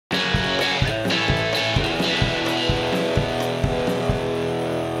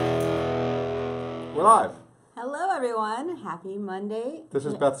We're live. Hello, everyone. Happy Monday. This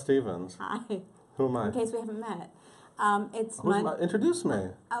is Beth Stevens. Hi. Who am I? In case we haven't met. Introduce me.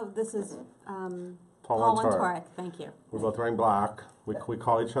 Oh, this is Paul Wontorek. Thank you. We're both wearing black. We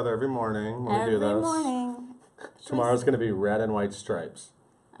call each other every morning when we do this. Every morning. Tomorrow's going to be red and white stripes.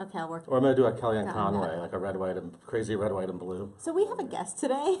 Okay, I'll work. Or I'm going to do a Kellyanne Conway, like a red, white, and crazy red, white, and blue. So we have a guest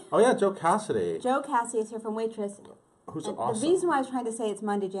today. Oh yeah, Joe Cassidy. Joe Cassidy is here from Waitress. Who's and awesome. The reason why I was trying to say it's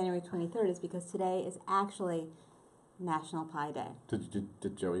Monday, January 23rd is because today is actually National Pie Day.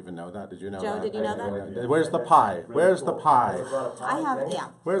 Did Joe even know that? Did you know Joe, that? did you know that? Where's the pie? Where's the pie? I have, yeah.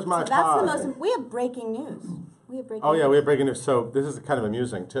 Where's my so pie? that's the most. We have breaking news. We have breaking. Oh yeah, news. we have breaking news. So this is kind of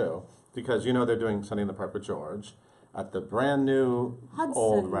amusing too, because you know they're doing Sunday in the Park with George at the brand new,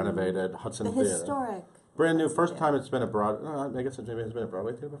 old renovated Hudson the Theater. Historic. Brand new, first time it's been a I guess maybe it's been a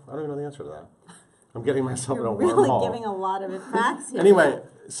Broadway theater before. I don't even know the answer to that. I'm getting myself in a You're wormhole. really giving a lot of facts here. Anyway,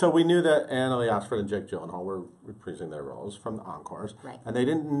 so we knew that Annalie Ashford and Jake Gyllenhaal were reprising their roles from the Encores, right? And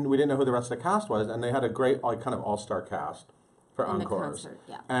we didn't know who the rest of the cast was, and they had a great, kind of all-star cast for In Encores. the concert,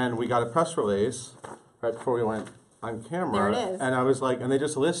 yeah. And we got a press release right before we went on camera. There it is. And I was like, and they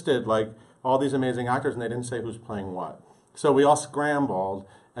just listed like all these amazing actors, and they didn't say who's playing what. So we all scrambled.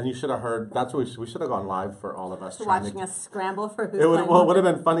 And you should have heard. That's what we should have gone live for all of us. So watching us scramble for who's it would, playing well, it what. would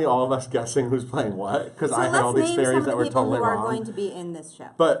have been funny, all of us guessing who's playing what, because I had all these theories that were totally who wrong. are going to be in this show.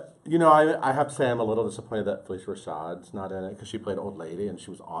 But I have to say I'm a little disappointed that Felicia Rashad's not in it because she played Old Lady and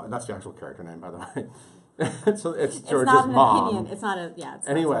she was and that's the actual character name, by the way. So it's George's not an mom. Opinion. It's not a It's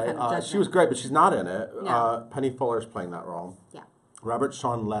anyway, not some kind of she was great, but she's not in it. No. Penny Fuller's playing that role. Yeah. Robert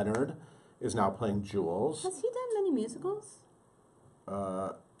Sean Leonard is now playing Jules. Has he done many musicals?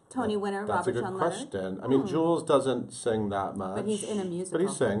 Tony winner, That's Robert a Sean good Leonard. question. I mean, Jules doesn't sing that much. But he's in a musical. But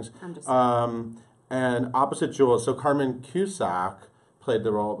he sings. I'm just and opposite Jules, so Carmen Cusack played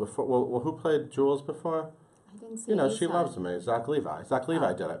the role before. Well, who played Jules before? I didn't see she loves me. Zach Levi. Zach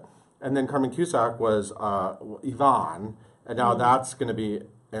Levi did it. And then Carmen Cusack was Yvonne. And now that's going to be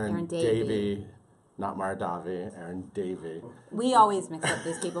Aaron Davey. Not Mara Davi, Aaron Davey. We always mix up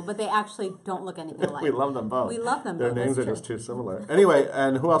these people, but they actually don't look anything alike. We love them both. We love them Their both. names are just too similar. Anyway,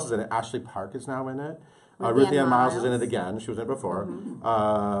 and who else is in it? Ashley Park is now in it. Ruth Ann Miles is in it again. She was in it before.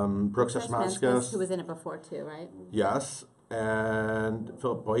 Brooks Ashmanskas, who was in it before too, right? Yes. And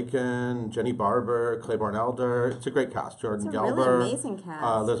Philip Boykin, Jenny Barber, Claiborne Elder. It's a great cast. Jordan Gelber. Really amazing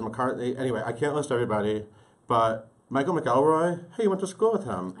cast. Liz McCartney. Anyway, I can't list everybody, but Michael McElroy, hey, you went to school with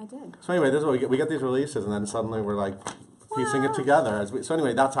him. I did. So anyway, this is what we get. We get these releases, and then suddenly we're like piecing it together. So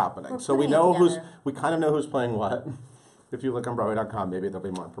anyway, that's happening. So we know we kind of know who's playing what. If you look on Broadway.com, maybe there'll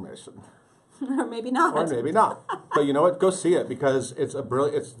be more information. Or maybe not. Or maybe not. But you know what? Go see it because it's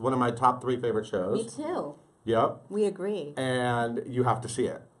it's one of my top 3 favorite shows. Me too. Yep. We agree. And you have to see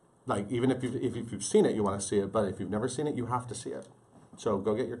it. Like even if you've seen it, you want to see it. But if you've never seen it, you have to see it. So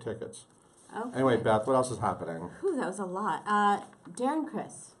go get your tickets. Okay. Anyway, Beth, what else is happening? Whew, that was a lot. Darren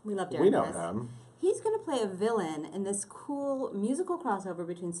Criss. We love Darren Criss. We know him. He's going to play a villain in this cool musical crossover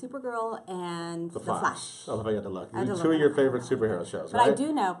between Supergirl and The Flash. I love how you had to look. 2 look of your favorite superhero shows, but right? I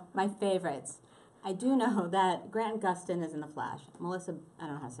do know my favorites. I do know that Grant Gustin is in The Flash. Melissa, I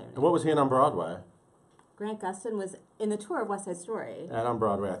don't know how to say her name. And what was he in on Broadway? Grant Gustin was in the tour of West Side Story. And on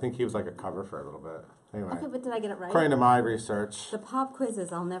Broadway. I think he was like a cover for a little bit. Anyway. Okay, but did I get it right? According to my research. The pop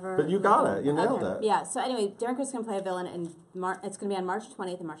quizzes, I'll never... But you got it. You nailed it. Yeah, so anyway, Darren Criss is going to play a villain, and it's going to be on March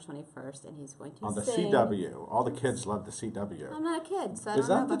 20th and March 21st, and he's going to on the sing. CW. All the kids love the CW. I'm not a kid, so I don't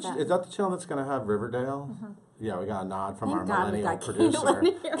know about that. Is that the channel that's going to have Riverdale? Yeah, we got a nod from our millennial producer.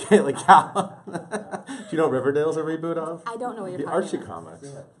 Caitlin Callan. Do you know Riverdale's a reboot of? I don't know what you're talking about. The Archie comics.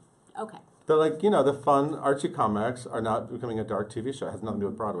 Okay. They're like, the fun Archie comics are not becoming a dark TV show. It has nothing to do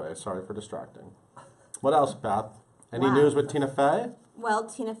with Broadway. Sorry for distracting. What else, Beth? Any news with Tina Fey? Well,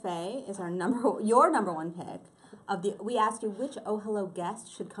 Tina Fey is your number one pick. We asked you which Oh Hello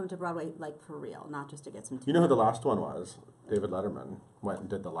guest should come to Broadway, like for real, not just to get some. You know who the last one was? David Letterman went and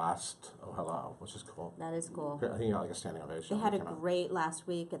did the last Oh Hello, which is cool. That is cool. I think he got like a standing ovation. They had a great last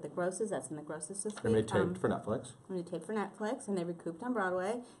week at the Grosses. That's in the Grosses this week. And they taped for Netflix. And they taped for Netflix, and they recouped on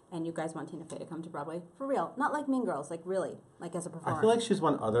Broadway. And you guys want Tina Fey to come to Broadway for real, not like Mean Girls, like really, like as a performer. I feel like she's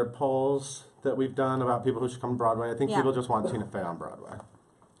won other polls that we've done about people who should come to Broadway. I think people just want Tina Fey on Broadway.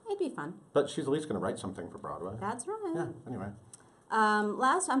 It'd be fun. But she's at least going to write something for Broadway. That's right. Yeah, anyway.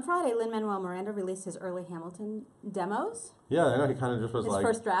 On Friday, Lin-Manuel Miranda released his early Hamilton demos. Yeah, I know. He kind of just was his like...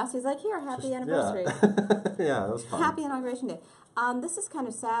 first drafts. He's like, here, happy anniversary. Yeah, that was fun. Happy Inauguration Day. This is kind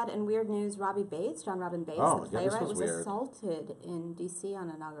of sad and weird news. Robbie Bates, John Robin Bates, the playwright, was assaulted in D.C. on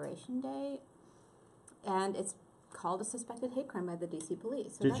Inauguration Day. And it's called a suspected hate crime by the D.C.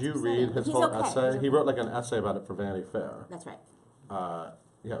 police. So Did you read his whole essay? He wrote like an essay about it for Vanity Fair. That's right.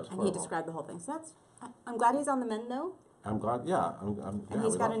 Yeah, it was horrible. And he described the whole thing. So I'm glad he's on the mend, though. I'm glad, yeah. And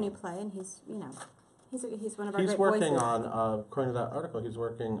he's got a new play, and he's one of our great voices. He's working on, according to that article, he's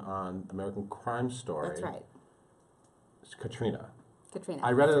working on American Crime Story. That's right. It's Katrina. Katrina.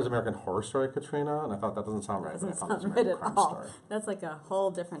 I read it as American Horror Story Katrina, and I thought that doesn't sound right. Doesn't sound right at all. Story. That's like a whole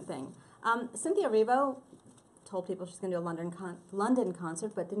different thing. Cynthia Erivo told people she's going to do a London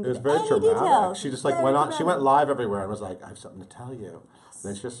concert, but didn't give any dramatic. details. She just like went on. She went live everywhere and was like, "I have something to tell you." Yes. And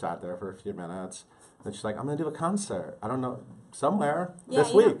then she just sat there for a few minutes. And she's like, "I'm going to do a concert. I don't know, somewhere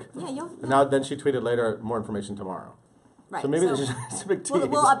this week." And then she tweeted later, "More information tomorrow." Right. So maybe this is a big tease.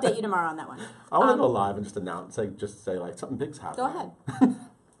 We'll update you tomorrow on that one. I want to go live and just announce, just say like something big's happening. Go ahead.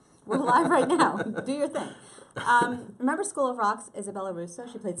 We're live right now. Do your thing. Remember School of Rock's Isabella Russo?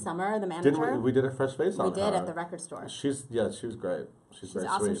 She played Summer, the manager. Didn't we did a fresh face on her. We did at the record store. She was great. She's very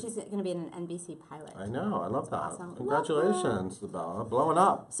awesome. sweet. She's going to be in an NBC pilot. I know. I love that. Awesome. Congratulations, Isabella. Blowing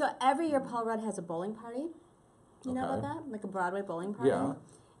up. So every year Paul Rudd has a bowling party. You know about that? Like a Broadway bowling party? Yeah.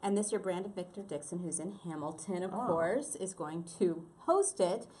 And this year Brandon Victor Dixon, who's in Hamilton, of course, is going to host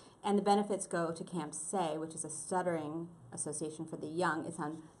it. And the benefits go to Camp Say, which is a stuttering association for the young. It's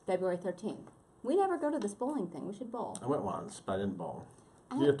on February 13th. We never go to this bowling thing. We should bowl. I went once, but I didn't bowl.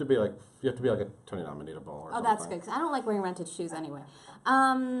 You have to be like a Tony nominee to bowl. Or something. That's good, because I don't like wearing rented shoes anyway.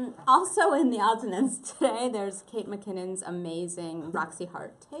 Also in the odds and ends today, there's Kate McKinnon's amazing Roxy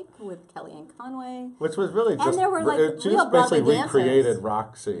Hart take with Kellyanne Conway. Which was really just... And there were like real basically Broadway recreated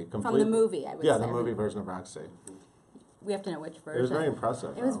Roxy completely. From the movie, I would say. Yeah, the movie version of Roxy. We have to know which version. It was very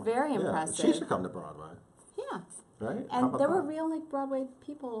impressive. It was very impressive. She should come to Broadway. Yeah. Right? And there were real like Broadway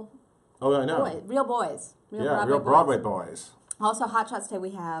people. Oh, I know. Real boys. Real Broadway boys. Also, Hot Shots Day, we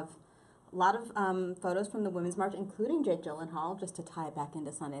have a lot of photos from the Women's March, including Jake Gyllenhaal, just to tie it back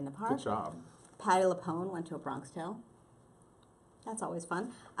into Sunday in the Park. Good job. Patti LuPone went to a Bronx Tale. That's always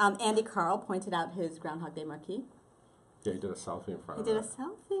fun. Andy Carl pointed out his Groundhog Day marquee. Yeah, he did a selfie in front of it. He did a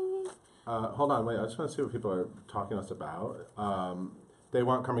selfie. Hold on, wait. I just want to see what people are talking to us about. They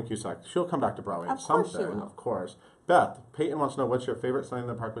want Carmen Cusack. She'll come back to Broadway. Of course she will. Of course. Beth, Peyton wants to know, what's your favorite Sunday in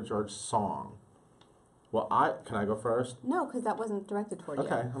the Park with George song? Well, can I go first? No, because that wasn't directed toward you.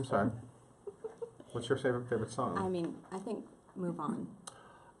 Okay, I'm sorry. What's your favorite song? I mean, I think Move On.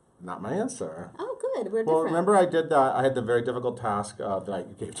 Not my answer. Oh, good. We're different. Well, remember I did that. I had the very difficult task that I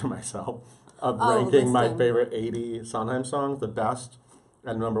gave to myself of ranking my favorite 80 Sondheim songs, the best,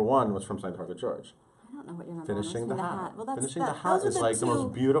 and number one was from Sunday in the Park with George. I don't know what your number Finishing one the is. Hat. Well, Finishing the Hat is like the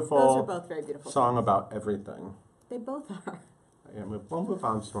most beautiful. Those are both very beautiful song about everything. They both are. Yeah, we'll move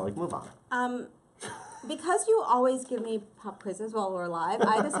on. Just more like move on. Because you always give me pop quizzes while we're live,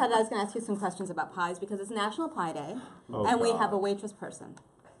 I decided I was going to ask you some questions about pies because it's National Pie Day, and we have a waitress person.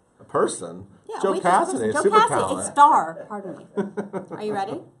 A person? Yeah, Joe Cassidy, Joe super Cassidy, talent. it's star. Pardon me. Are you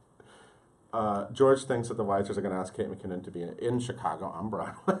ready? George thinks that the Waitress are going to ask Kate McKinnon to be in Chicago on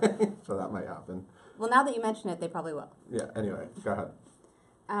Broadway, so that might happen. Well, now that you mention it, they probably will. Yeah. Anyway, go ahead.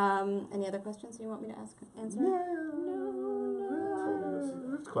 Any other questions you want me to answer?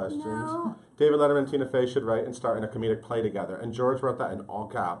 Questions. No. David Letterman and Tina Fey should write and star in a comedic play together, and George wrote that in all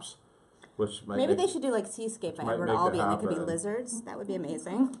caps, which might maybe they should do like Seascape by Edward Albee, and they could be lizards. That would be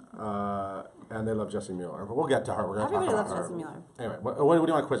amazing. And they love Jessie Mueller, but we'll get to her. We're going to talk Everybody about loves her. Jessie Mueller. Anyway, what do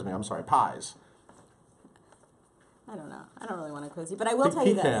you want to quiz me? I'm sorry, pies. I don't know. I don't really want to quiz you, but I will tell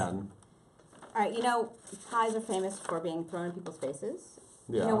you this. All right, you know, pies are famous for being thrown in people's faces.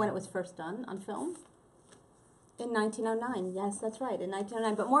 Yeah. You know when it was first done on film? In 1909. Yes, that's right, in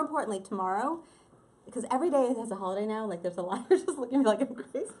 1909. But more importantly, tomorrow, because every day has a holiday now, like there's a lot, you're just looking at me like I'm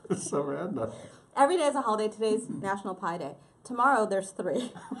crazy. It's so random. Every day is a holiday. Today's National Pie Day. Tomorrow, there's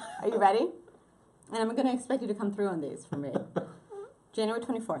 3. Are you ready? And I'm going to expect you to come through on these for me. January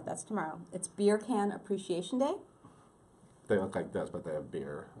 24th, that's tomorrow. It's Beer Can Appreciation Day. They look like this, but they have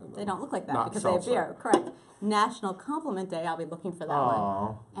beer. They don't look like that Not because seltzer. they have beer. Correct. National Compliment Day. I'll be looking for that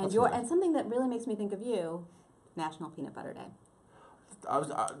one. And and something that really makes me think of you, National Peanut Butter Day.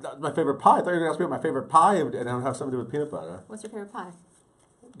 That's my favorite pie. I thought you were going to ask me what my favorite pie and it would have something to do with peanut butter. What's your favorite pie?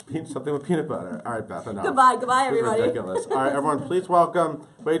 Something with peanut butter. All right, Beth, enough. Goodbye, everybody. Ridiculous. All right, everyone, please welcome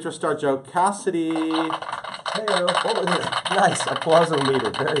waitress star Joe Cassidy. Hey, nice. Applause meter.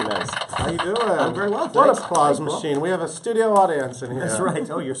 Very nice. How you doing? I'm very well, What thanks. applause Thanks, machine. We have a studio audience in here. That's right.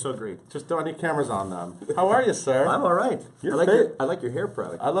 Oh, you're so great. Just don't need cameras on them. How are you, sir? I'm all right. I like your hair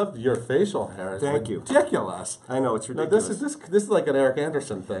product. I love your facial hair. It's Thank you. Ridiculous. I know, it's ridiculous. No, this is like an Eric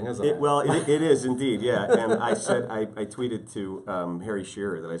Anderson thing, isn't it? Well, it is indeed, yeah. And I said, I tweeted to Harry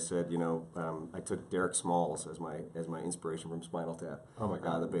Shearer that I said, I took Derek Smalls as my inspiration from Spinal Tap. Oh my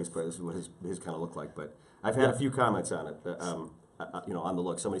God. The bass player. This is what his kind of looked like. But I've had a few comments on it. On the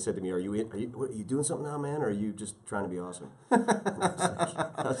look. Somebody said to me, are you doing something now, man, or are you just trying to be awesome?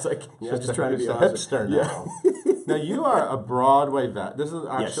 I was like, yeah, just trying to be awesome. Hipster now. Now, you are a Broadway vet. This is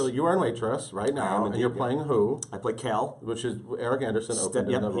actually, you are in Waitress right now, and you're playing who? I play Cal. Which is Eric Anderson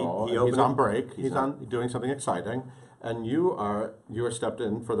opened in the role. He's on break. He's doing something exciting. And you are stepped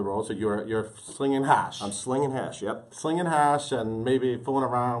in for the role, so you're slinging hash. I'm slinging hash, yep. Slinging hash and maybe fooling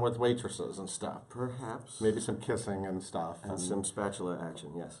around with waitresses and stuff. Perhaps. Maybe some kissing and stuff. And some spatula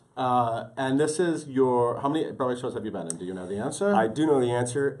action, yes. And this is how many Broadway shows have you been in? Do you know the answer? I do know the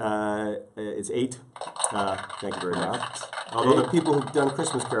answer. It's 8. Thank you very much. Although the people who've done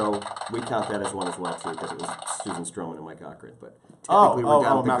Christmas Carol, we count that as one as well, too, because it was Susan Stroman and Mike Cochran. But technically we're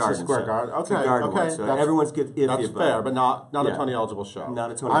down at the Madison Square Garden. Okay. So everyone's iffy about it. That's fair, but not a Tony eligible show.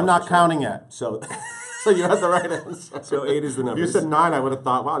 Not a Tony I'm not counting it. So you had the right answer. So 8 is the number. If you said 9, I would have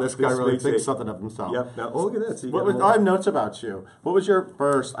thought, wow, this guy really thinks something of himself. Yep. Now, look at that. So I have notes about you. What was your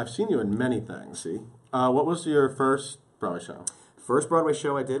first? I've seen you in many things. See? What was your first Broadway show? First Broadway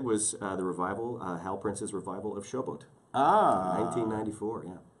show I did was the revival, Hal Prince's revival of Showboat. 1994,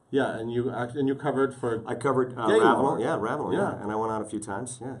 yeah. Yeah, and you covered for... I covered Ravenel, yeah. And I went on a few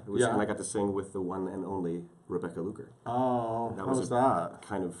times, yeah. And I got to sing with the one and only Rebecca Luker. Oh, how was that?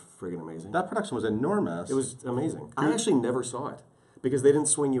 Kind of friggin' amazing. That production was enormous. It was amazing. I actually never saw it because they didn't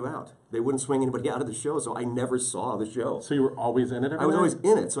swing you out. They wouldn't swing anybody out of the show, so I never saw the show. So you were always in it every I was night? always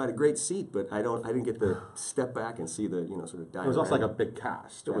in it, so I had a great seat, but I didn't get to step back and see the, sort of dive. It was also like a big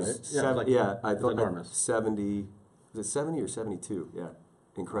cast, right? I thought enormous. 70, was it 70 or 72? Yeah.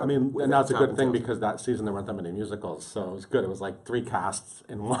 Incredible. I mean, and that's a good thing because that season there weren't that many musicals, so it was good. It was like 3 casts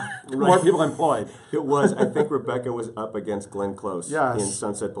in one, more people employed. It was. I think Rebecca was up against Glenn Close in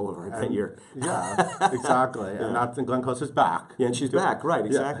Sunset Boulevard that year. Yeah, exactly. And Glenn Close is back. Yeah, and she's back. Right,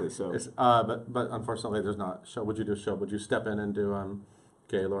 exactly. So, but unfortunately, there's not show. Would you do a show? Would you step in and do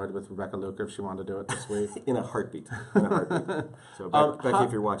Gaylord with Rebecca Luker if she wanted to do it this week? In a heartbeat. So, Becky,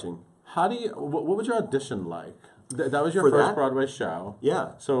 if you're watching, how do you? What was your audition like? That was your first Broadway show.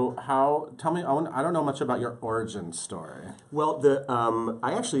 Yeah. So tell me, I don't know much about your origin story. Well,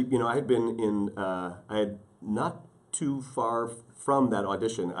 I actually, I had been in, I had not too far from that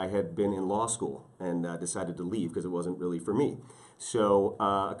audition, I had been in law school and decided to leave because it wasn't really for me. So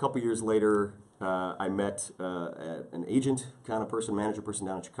a couple years later, I met an agent kind of person, manager person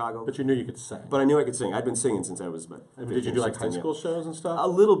down in Chicago. But you knew you could sing. But I knew I could sing. I'd been singing since I was about 15, Did you do like 16, high school shows and stuff? A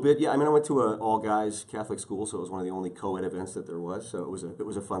little bit, yeah. I mean, I went to an all-guys Catholic school, so it was one of the only co-ed events that there was. So it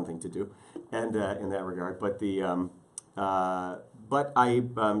was a fun thing to do, and in that regard. But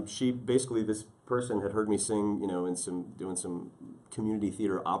she basically, this person had heard me sing, doing some community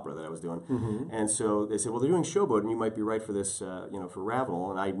theater opera that I was doing. And so they said, well, they're doing Showboat, and you might be right for this, for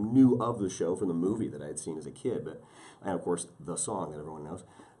Ravenel. And I knew of the show from the movie that I had seen as a kid, and of course, the song that everyone knows.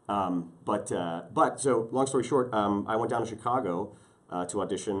 So long story short, I went down to Chicago to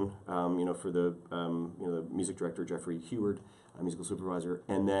audition, for the music director, Jeffrey Heward, musical supervisor,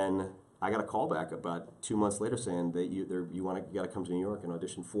 and then I got a call back about 2 months later saying that you got to come to New York and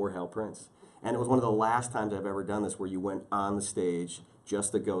audition for Hal Prince. And it was one of the last times I've ever done this where you went on the stage,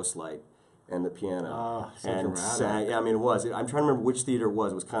 just the ghost light and the piano. Oh, so and dramatic. sang. Yeah, I mean, it was. I'm trying to remember which theater it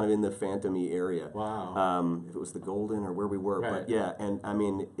was. It was kind of in the Phantom-y area. Wow. If it was the Golden or where we were. Right. But yeah, and I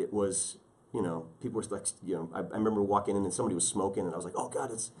mean, it was, people were like, I remember walking in and somebody was smoking and I was like, oh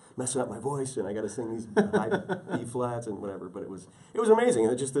God, it's messing up my voice and I got to sing these high B flats and whatever. But it was amazing.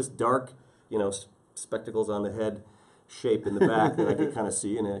 And just this dark, spectacles on the head shape in the back that I could kind of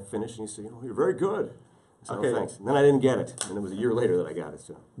see, and I finished, and he said, you're very good. So, okay. Thanks. And then I didn't get it, and it was a year later that I got it.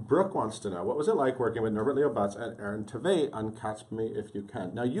 So. Brooke wants to know, what was it like working with Norbert Leo Butz and Aaron Tveit on Catch Me If You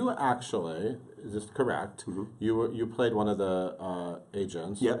Can? Now, you actually, is this correct? You played one of the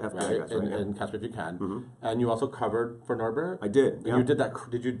agents, in Catch Me If You Can, and you also covered for Norbert? I did. And you did that.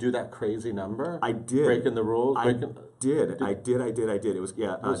 Did you do that crazy number? I did. Breaking the rules? I did. It was,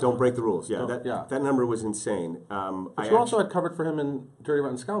 Don't Break the Rules. Yeah, that number was insane. But you also had covered for him in Dirty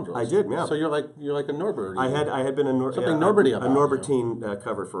Rotten Scoundrels. I did, yeah. So you're like a Norbert. I had been a Norbertine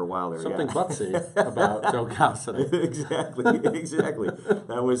cover for a while there. Something butsy about Joe Cassidy. Exactly.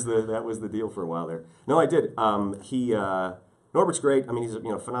 That was the deal for a while there. No, I did. Norbert's great. I mean, he's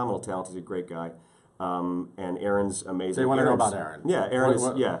a phenomenal talent. He's a great guy. And Aaron's amazing. They want to know about Aaron. Yeah, Aaron is.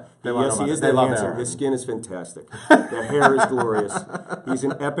 Yeah, yes, he is. They love handsome. Aaron. His skin is fantastic. The hair is glorious. He's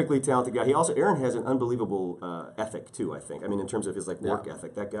an epically talented guy. Aaron has an unbelievable ethic too. I think. I mean, in terms of his work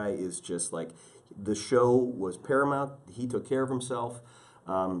ethic, that guy is just like, the show was paramount. He took care of himself.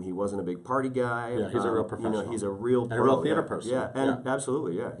 He wasn't a big party guy. Yeah, he's a real professional. He's a real and a real theater person. Yeah, and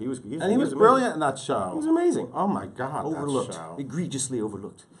absolutely, yeah. He was brilliant in that show. He was amazing. Oh my God, overlooked, that show. Egregiously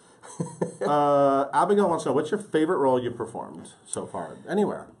overlooked. Abigail wants to know, what's your favorite role you performed so far?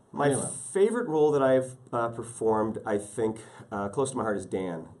 Anywhere. My favorite role that I've performed, I think, close to my heart, is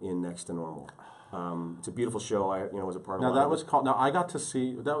Dan in Next to Normal. It's a beautiful show. I was a part of. Now that was called. Now I got to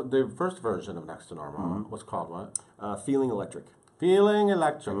see the first version of Next to Normal. Was called what? Feeling Electric. Feeling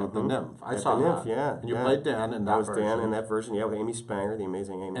Electric at the Nymph. I saw that. Yeah. And you played Dan in that version. I was Dan in that version. Yeah, with Amy Spanger, the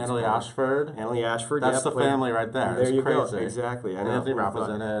amazing Amy. Annalie Ashford. Annalie Ashford. That's the family right there. There you crazy. go. Exactly. I know. Anthony Rapp was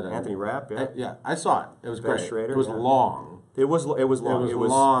in it. Anthony Rapp. Yeah. Yeah, I saw it. It was great. Schrader, it was long. It was long. It was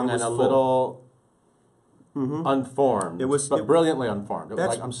long and a little unformed. But brilliantly unformed.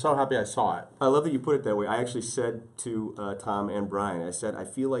 I'm so happy I saw it. I love that you put it that way. I actually said to Tom and Brian, I said, I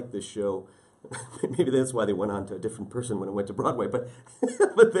feel like this show. Maybe that's why they went on to a different person when it went to Broadway. But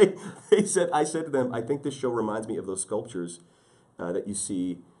they said, I said to them, I think this show reminds me of those sculptures that you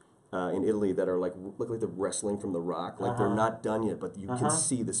see in Italy that are look like they're wrestling from the rock. Like they're not done yet, but you can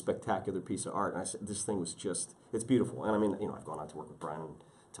see the spectacular piece of art. And I said, this thing was it's beautiful. And I mean, I've gone on to work with Brian and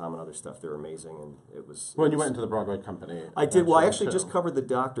Tom and other stuff. They're amazing, and it was. When you went into the Broadway company, I did. Well, I actually just covered The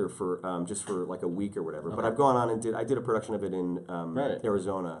Doctor for just for like a week or whatever. But I've gone on and I did a production of it in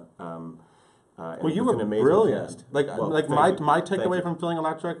Arizona. Well, you were brilliant. My takeaway from Feeling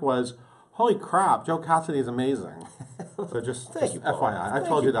Electric was, holy crap, Joe Cassidy is amazing. So just FYI, I've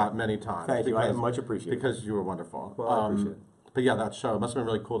told you that many times. Thank you. I much appreciate it. Because you were wonderful. Well, I appreciate it. But yeah, that show, it must have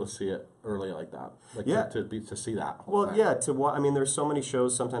been really cool to see it early like that. To see that whole thing. Yeah, I mean, there's so many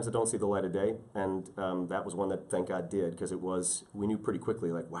shows sometimes that don't see the light of day, and that was one that, thank God, did, because we knew pretty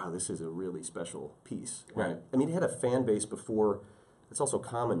quickly, wow, this is a really special piece. Right. I mean, it had a fan base before. It's also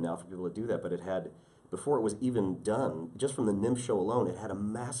common now for people to do that, but it had, before it was even done, just from the Nymph show alone, it had a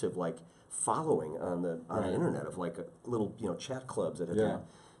massive, following on the internet of, little, chat clubs that had been.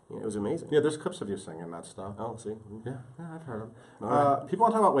 It was amazing. Yeah, there's clips of you singing that stuff. Oh, see? Yeah, I've heard them. Right. People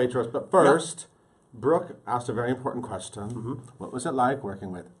want to talk about Waitress, but first, Brooke asked a very important question. What was it like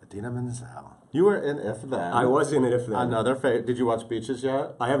working with Idina Menzel? You were in If Then. I was in If Then. Another favorite. Did you watch Beaches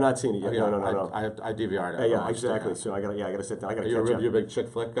yet? I have not seen it yet. No. I DVR'd it. Yeah, exactly. So I gotta sit down. I gotta catch up. You're a big chick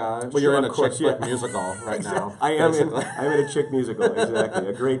flick guy? Well, you're in a chick flick musical right now. I'm in a chick musical, exactly.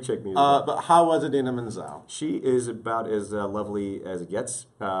 A great chick musical. But how was Idina Menzel? She is about as lovely as it gets.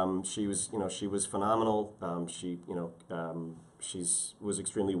 She was phenomenal. She was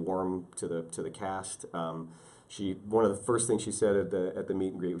extremely warm to the cast. One of the first things she said at the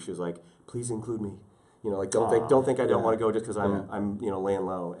meet and greet was, she was like, "Please include me. Don't think I don't want to go just because I'm laying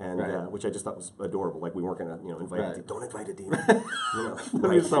low," and which I just thought was adorable. Like, we weren't gonna invite. Don't invite Idina.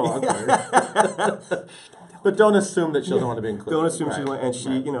 Right. So awkward. But don't assume that she doesn't want to be included. Don't assume she's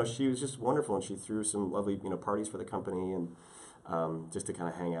and she was just wonderful, and she threw some lovely parties for the company and. Just to kind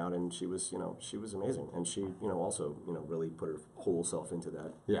of hang out, and she was amazing, and she also really put her whole self into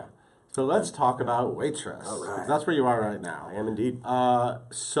that. Yeah. So let's talk about Waitress. All right. That's where you are right now. I am indeed.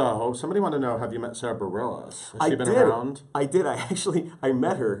 So somebody wanted to know, have you met Sarah Bareilles? Has she been around? I did. I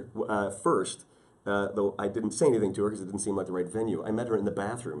met her first. Though I didn't say anything to her because it didn't seem like the right venue. I met her in the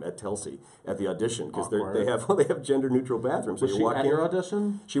bathroom at Telsey at the audition because they have gender neutral bathrooms. Was she at your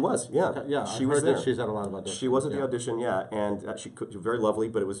audition? She was, yeah. Okay, yeah, she was there. She's at a lot of auditions. She was at the audition, yeah, and she was very lovely,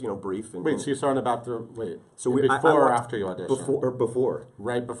 but it was brief. And, so you saw in the bathroom. So before or after you auditioned? Before.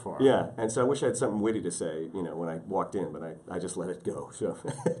 Right before. Yeah, and so I wish I had something witty to say, when I walked in, but I just let it go. So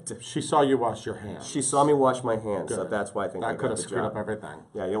she saw you wash your hands. She saw me wash my hands, so that's why I think that I could got have the screwed job. up everything.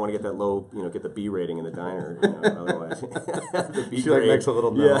 Yeah, you don't want to get that low, get the B rating in the diner. Otherwise, she makes a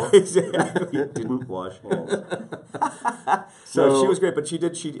little note. Yeah, exactly. Didn't wash hands. So she was great, but she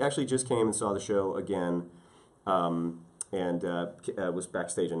actually just came and saw the show again, and was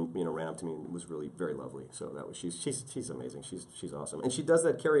backstage and ran up to me and was really very lovely. So that was she's amazing. She's awesome, and she does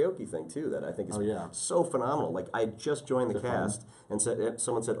that karaoke thing too that I think is so phenomenal. Like, I just joined the cast and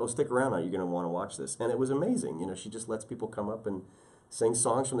someone said, "Oh, stick around, are you going to want to watch this?" And it was amazing. She just lets people come up and sing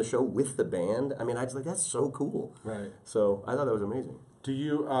songs from the show with the band. I mean, I was like, that's so cool. Right. So I thought that was amazing. Do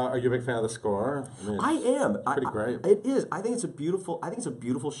you are you a big fan of the score? I am. Pretty great. It is. I think it's a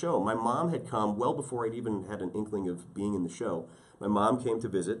beautiful show. My mom had come well before I'd even had an inkling of being in the show. My mom came to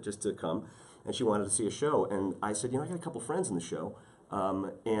visit, just to come, and she wanted to see a show, and I said, I got a couple friends in the show.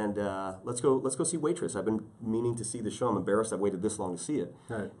 And let's go see Waitress. I've been meaning to see the show. I'm embarrassed I've waited this long to see it.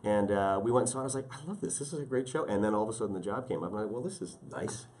 Right. And we went and saw it. I was like, I love this. This is a great show. And then all of a sudden the job came up. I'm like, well, this is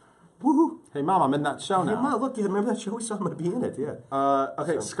nice. Woohoo! Hey, Mom, I'm in that show now. Hey, Mom, look, remember that show we saw? I'm going to be in it, yeah.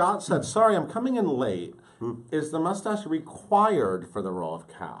 Okay, Scott said, sorry, I'm coming in late. Is the mustache required for the role of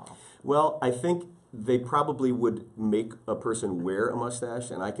Cal? Well, I think they probably would make a person wear a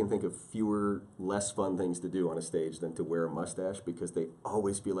mustache, and I can think of fewer, less fun things to do on a stage than to wear a mustache because they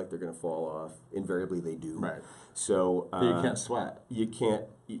always feel like they're going to fall off. Invariably, they do. Right. So But you can't sweat. You can't.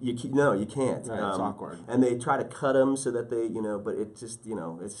 No, you can't. Right, it's awkward. And they try to cut them so that they, but it just,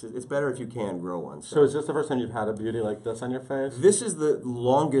 it's better if you can grow one. So is this the first time you've had a beauty like this on your face? This is the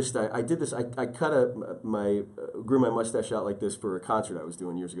longest I did this. I grew my mustache out like this for a concert I was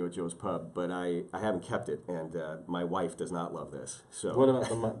doing years ago at Joe's Pub, but I haven't kept it, and my wife does not love this. So what about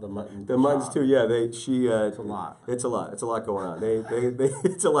the mutton? The muttons too. Yeah, it's a lot. It's a lot. It's a lot going on.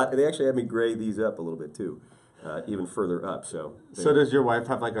 It's a lot. They actually had me gray these up a little bit too. Even further up, so does your wife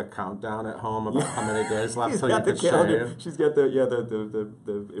have like a countdown at home about how many days left till you can shave? She's got the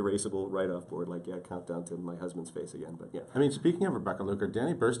erasable write-off board, countdown to my husband's face again. But yeah, I mean, speaking of Rebecca Luker,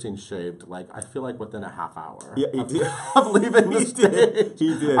 Danny Burstein shaved I feel like within a half hour. Yeah, he did. Of leaving the stage.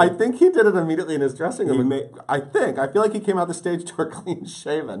 He did. I think he did it immediately in his dressing room. I feel like he came out the stage door clean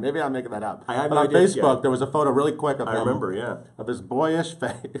shaven. Maybe I'm making that up. But on Facebook, there was a photo really quick of him. I remember, yeah, of his boyish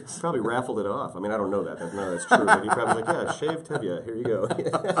face. Probably raffled it off. I mean, I don't know that. No, that's true. But he probably was like, yeah, shaved Tevye. Here you go.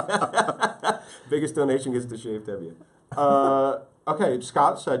 Biggest donation gets to shave Tevye. Okay,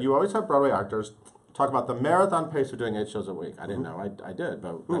 Scott said, you always have Broadway actors talk about the marathon pace of doing 8 shows a week. I didn't know. I did,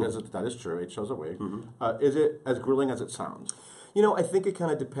 but that is true, 8 shows a week. Is it as grueling as it sounds? I think it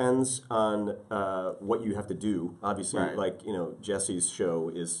kind of depends on what you have to do. Obviously, right. Jesse's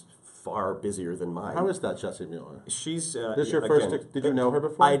show is far busier than mine. How is that, Jessie Mueller? She's this your first? Did you know her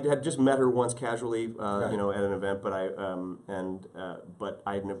before? I had just met her once casually, at an event, but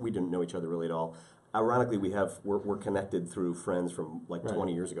we didn't know each other really at all. Ironically, we're connected through friends from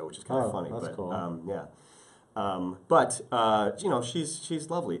 20 years ago, which is kind of funny. That's cool. She's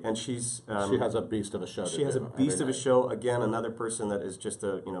lovely, and she has a beast of a show. She has a beast of a show. Again, another person that is just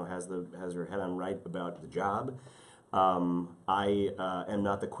has her head on right about the job. I am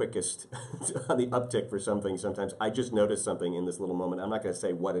not the quickest on the uptick for something. Sometimes I just notice something in this little moment. I'm not going to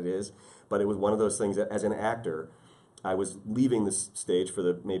say what it is, but it was one of those things that, as an actor, I was leaving the stage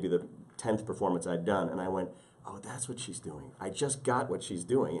for maybe the 10th performance I'd done, and I went, "Oh, that's what she's doing. I just got what she's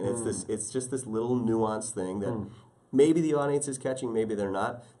doing." And it's just this little nuanced thing that maybe the audience is catching, maybe they're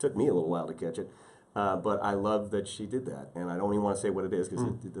not. It took me a little while to catch it, but I love that she did that, and I don't even want to say what it is because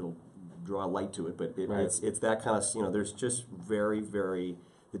it'll draw light to it, but it's that kind of, there's just very, very,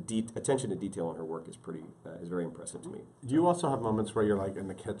 the attention to detail in her work is very impressive to me. You also have moments where you're in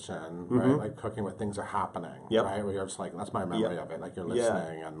the kitchen, right, cooking where things are happening, right, where you're just that's my memory of it, you're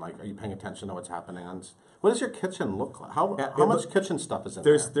listening and are you paying attention to what's happening on. What does your kitchen look like? How much kitchen stuff is in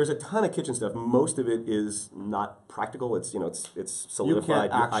there? There's a ton of kitchen stuff. Most of it is not practical. It's it's solidified. You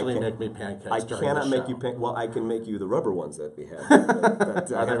can't actually make me pancakes. I cannot make you pancakes. Well, I can make you the rubber ones that we have. I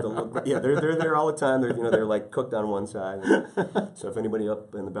have to look. Yeah, they're there all the time. They're cooked on one side. So if anybody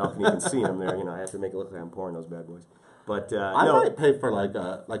up in the balcony can see them, I have to make it look like I'm pouring those bad boys. But I might pay for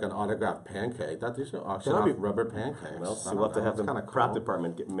an autographed pancake. They should auction off rubber pancakes. Well, so we'll have to have the prop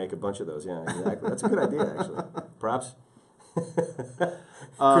department make a bunch of those. Yeah, exactly. That's a good idea, actually. Props. Chris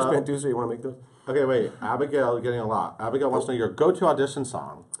Pantusa, you want to make those? Okay, wait. Abigail getting a lot. Abigail wants to know your go-to audition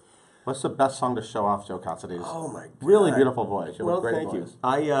song. What's the best song to show off Joe Cassidy's really beautiful voice? You have a great voice.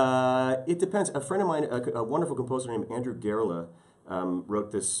 You. It depends. A friend of mine, a wonderful composer named Andrew Gerla,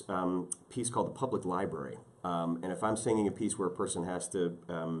 wrote this piece called The Public Library. And if I'm singing a piece where a person has to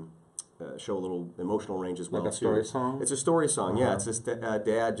show a little emotional range as well, like a story song? It's a story song, yeah. It's this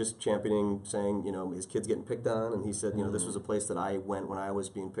dad just championing, saying, his kid's getting picked on, and he said, this was a place that I went when I was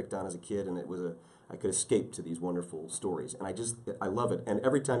being picked on as a kid, and I could escape to these wonderful stories. And I love it. And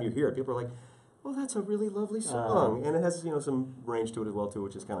every time you hear it, people are like, well, that's a really lovely song. And it has, some range to it as well, too,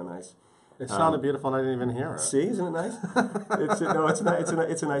 which is kind of nice. It sounded beautiful, and I didn't even hear it. See, isn't it nice? It's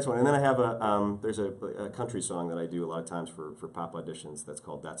a nice one. And then I have there's a country song that I do a lot of times for pop auditions. That's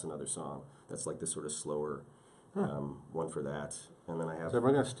called "That's Another Song." That's like this sort of slower one for that. And then I have. So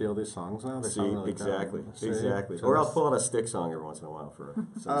everyone gonna steal these songs now? They sound really exactly. So or I'll pull out a stick song every once in a while for.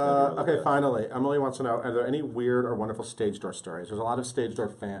 Okay, finally, Emily wants to know: are there any weird or wonderful stage door stories? There's a lot of stage door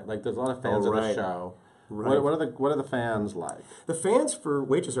fans. There's a lot of fans of the show. Right. What are the fans like? The fans for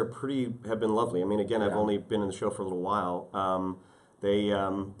Waitress have been lovely. I mean, again, I've only been in the show for a little while. They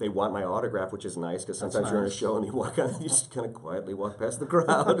want my autograph, which is nice because sometimes you're on a show and you walk on, you just kind of quietly walk past the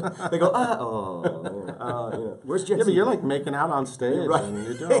crowd. They go, where's Jesse? Yeah, but you're like making out on stage, right. and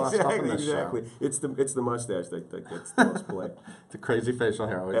you're doing a lot of stuff in this show. It's the mustache that gets the most play. The crazy facial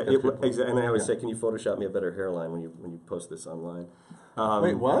hair. Exactly. And I always say, can you Photoshop me a better hairline when you post this online?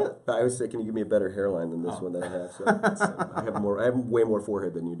 Wait, what? I always say, can you give me a better hairline than this one that I have? So I have way more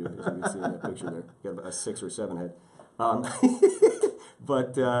forehead than you do, as you can see in that picture there. You got a 6 or 7 head.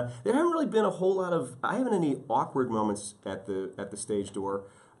 But there haven't really been a whole lot of. I haven't any awkward moments at the stage door.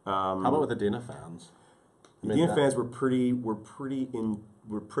 How about with the Dina fans? The Dina fans were pretty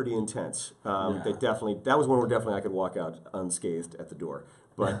intense. They definitely, that was one where definitely I could walk out unscathed at the door.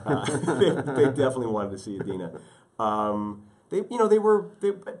 But they definitely wanted to see Dina.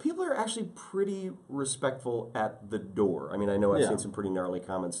 People are actually pretty respectful at the door. I mean, I know I've seen some pretty gnarly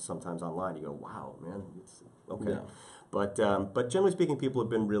comments sometimes online. You go, wow, man, it's okay. Yeah. But generally speaking, people have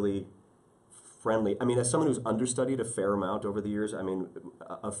been really friendly. I mean, as someone who's understudied a fair amount over the years, I mean,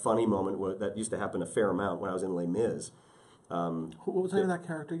 a funny moment that used to happen a fair amount when I was in Les Mis. What was the name of that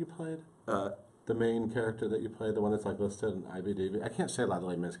character you played? The main character that you played, the one that's like listed in IBDB. I can't say a lot of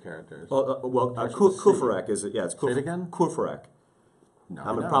Les Mis characters. Courfeyrac is it? Yeah, it's Say it again. Courfeyrac. No,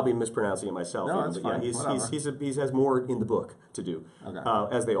 I'm probably mispronouncing it myself. No, that's fine. Yeah, he has more in the book to do,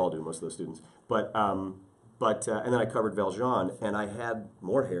 as they all do, most of those students. But and then I covered Valjean, and I had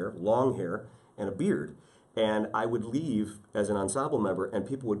more hair, long hair, and a beard. And I would leave as an ensemble member, and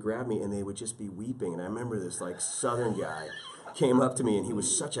people would grab me, and they would just be weeping. And I remember this like Southern guy came up to me, and he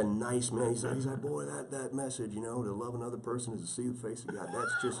was such a nice man. He's like, boy, that message, to love another person is to see the face of God.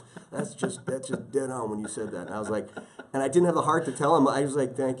 That's just dead on when you said that. And I was like, and I didn't have the heart to tell him. I was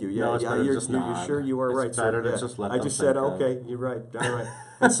like, thank you. Yeah, you're sure you are right. Better to just let I just said, okay, you're right. All right.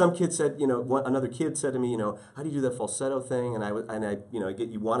 And some kid said, another kid said to me, how do you do that falsetto thing? And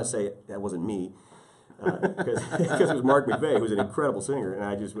you want to say that wasn't me. Because it was Mark McVeigh, who's an incredible singer, and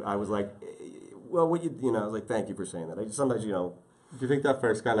I was like, well, I was like, thank you for saying that. Sometimes, Do you think that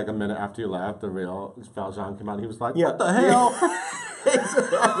first guy, like a minute after you left, the real Valjean came out, he was like, what the hell?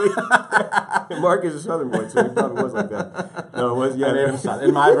 Exactly. Mark is a Southern boy, so he probably was like that. No, it was,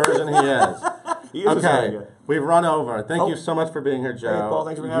 in my version, he is. He is okay, we've run over. Thank you so much for being here, Joe. Hey, Paul,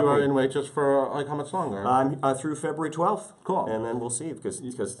 thanks for having me. You are in Waitress for, how much longer? Through February 12th. Cool. And then we'll see, because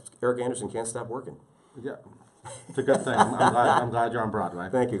Eric Anderson can't stop working. Yeah. It's a good thing. I'm glad you're on Broadway.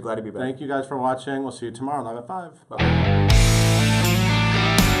 Thank you. Glad to be back. Thank you guys for watching. We'll see you tomorrow live at 5. Bye.